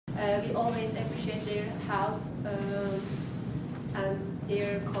We always appreciate their help and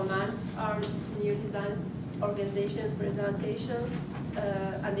their comments on senior design organization presentations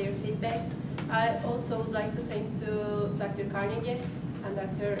and their feedback. I also would like to thank to Dr. Carnegie and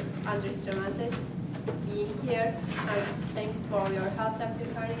Dr. Andres Tremantes being here, and thanks for your help, Dr.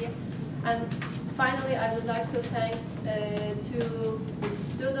 Carnegie. And finally, I would like to thank to the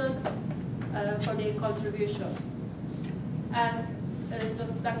students for their contributions. And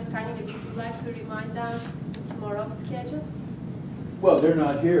Dr. Carnegie, would you like to remind them tomorrow's schedule? Well, they're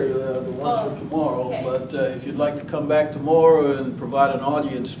not here, the ones for tomorrow, okay. But if you'd like to come back tomorrow and provide an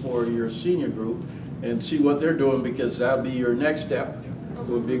audience for your senior group and see what they're doing, because that'll be your next step. It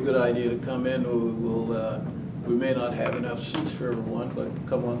would be a good idea to come in. We may not have enough seats for everyone, but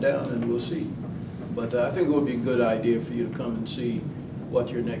come on down and we'll see. But I think it would be a good idea for you to come and see what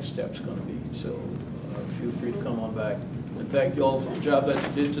your next step's going to be. So feel free to come on back. And thank you all for the job that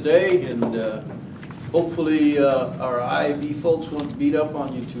you did today. And hopefully our IAB folks won't beat up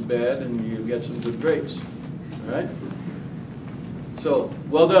on you too bad and you get some good grades. All right? So,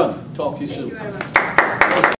 well done. Talk to you soon. Thank you very much.